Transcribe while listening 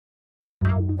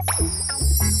Welcome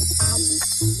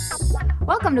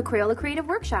to Crayola Creative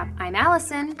Workshop. I'm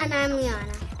Allison. And I'm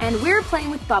Liana. And we're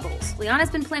playing with bubbles. Liana's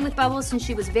been playing with bubbles since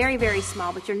she was very, very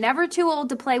small, but you're never too old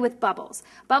to play with bubbles.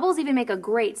 Bubbles even make a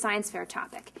great science fair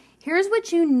topic. Here's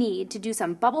what you need to do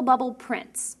some bubble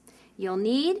prints. You'll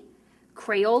need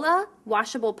Crayola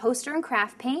washable poster and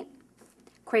craft paint,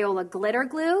 Crayola glitter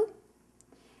glue,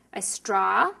 a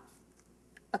straw,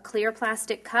 a clear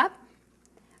plastic cup,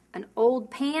 an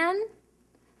old pan,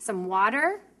 some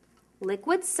water,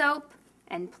 liquid soap,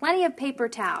 and plenty of paper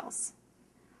towels.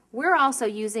 We're also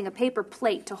using a paper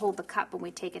plate to hold the cup when we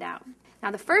take it out.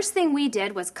 Now the first thing we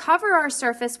did was cover our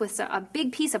surface with a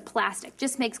big piece of plastic.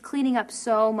 Just makes cleaning up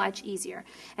so much easier.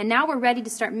 And now we're ready to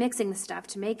start mixing the stuff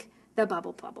to make the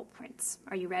bubble prints.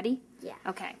 Are you ready? Yeah.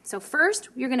 Okay, so first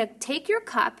you're going to take your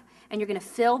cup and you're going to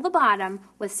fill the bottom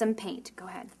with some paint. Go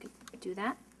ahead, do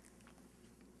that.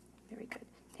 Very good.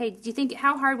 Hey, do you think,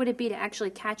 how hard would it be to actually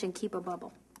catch and keep a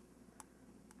bubble?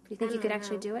 Do you think you could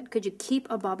actually do it? Could you keep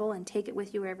a bubble and take it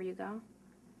with you wherever you go?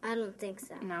 I don't think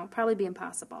so. No, probably be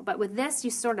impossible. But with this,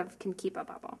 you sort of can keep a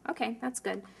bubble. Okay, that's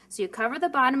good. So you cover the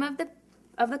bottom of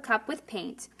the cup with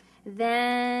paint.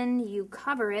 Then you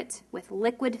cover it with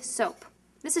liquid soap.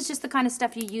 This is just the kind of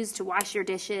stuff you use to wash your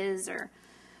dishes or,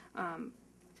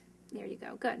 there you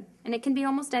go, good. And it can be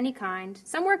almost any kind.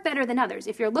 Some work better than others.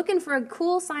 If you're looking for a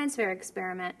cool science fair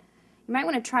experiment, you might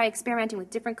want to try experimenting with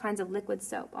different kinds of liquid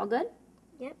soap. All good?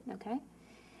 Yep. Okay.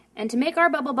 And to make our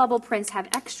bubble prints have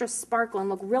extra sparkle and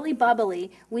look really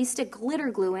bubbly, we stick glitter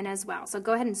glue in as well. So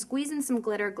go ahead and squeeze in some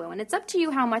glitter glue. And it's up to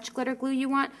you how much glitter glue you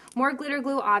want. More glitter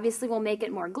glue obviously will make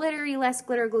it more glittery. Less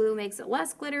glitter glue makes it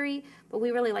less glittery. But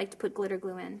we really like to put glitter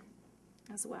glue in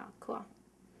as well. Cool.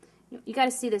 You got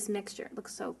to see this mixture. It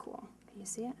looks so cool. Can you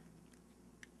see it?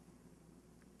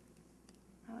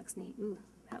 That looks neat. Ooh,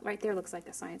 that right there looks like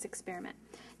a science experiment.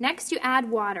 Next, you add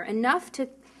water, enough to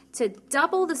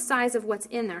double the size of what's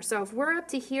in there. So if we're up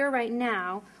to here right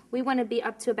now, we want to be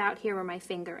up to about here where my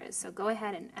finger is. So go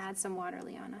ahead and add some water,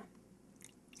 Liana.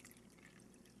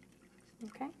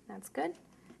 Okay, that's good.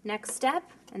 Next step,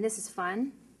 and this is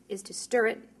fun, is to stir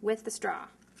it with the straw.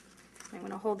 I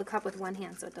want to hold the cup with one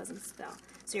hand so it doesn't spill.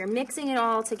 So you're mixing it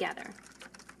all together.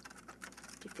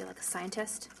 Do you feel like a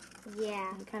scientist?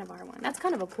 Yeah. You kind of are one. That's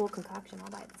kind of a cool concoction all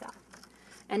by itself.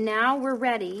 And now we're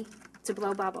ready to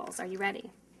blow bubbles. Are you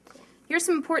ready? Here's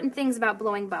some important things about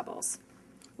blowing bubbles.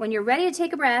 When you're ready to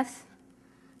take a breath,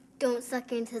 don't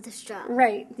suck into the straw.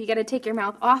 Right. You got to take your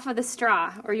mouth off of the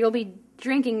straw or you'll be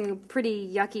drinking a pretty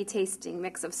yucky tasting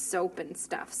mix of soap and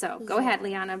stuff. So go ahead,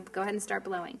 Liana. Go ahead and start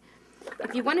blowing.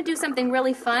 If you want to do something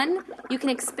really fun, you can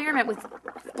experiment with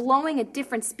blowing at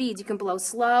different speeds. You can blow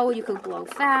slow, you can blow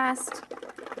fast.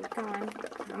 Keep going.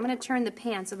 I'm going to turn the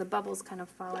pan so the bubbles kind of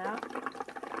fall out.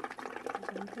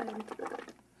 Good.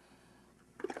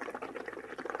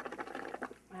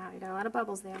 Wow, you got a lot of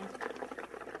bubbles there.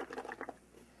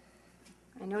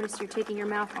 I notice you're taking your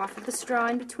mouth off of the straw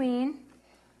in between.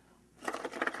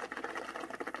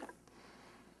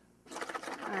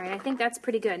 All right, I think that's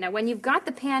pretty good. Now, when you've got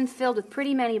the pan filled with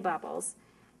pretty many bubbles,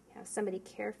 have somebody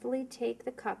carefully take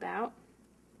the cup out,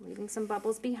 leaving some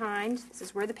bubbles behind. This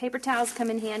is where the paper towels come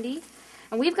in handy.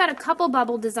 And we've got a couple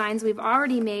bubble designs we've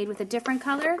already made with a different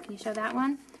color. Can you show that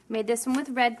one? Made this one with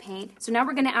red paint. So now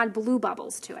we're going to add blue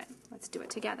bubbles to it. Let's do it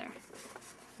together.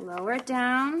 Lower it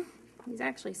down. These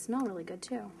actually smell really good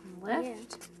too.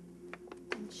 Lift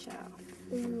and show.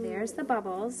 There's the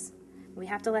bubbles. We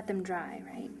have to let them dry,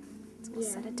 right? So we'll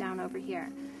set it down over here.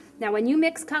 Now when you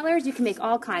mix colors, you can make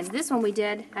all kinds. This one we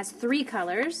did has 3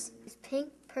 colors. It's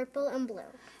pink, purple, and blue.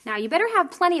 Now you better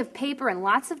have plenty of paper and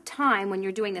lots of time when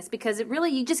you're doing this because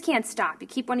you just can't stop. You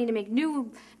keep wanting to make new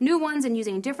ones and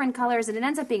using different colors and it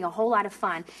ends up being a whole lot of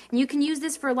fun. And you can use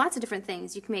this for lots of different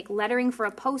things. You can make lettering for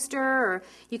a poster or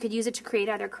you could use it to create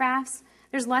other crafts.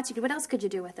 There's lots you could. What else could you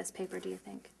do with this paper, do you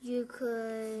think? You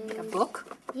could... Make a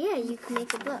book? Yeah, you can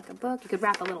make a book. Make a book. You could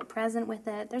wrap a little present with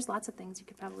it. There's lots of things you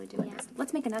could probably do with this.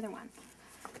 Let's make another one.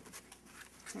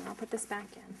 Here, I'll put this back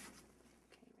in.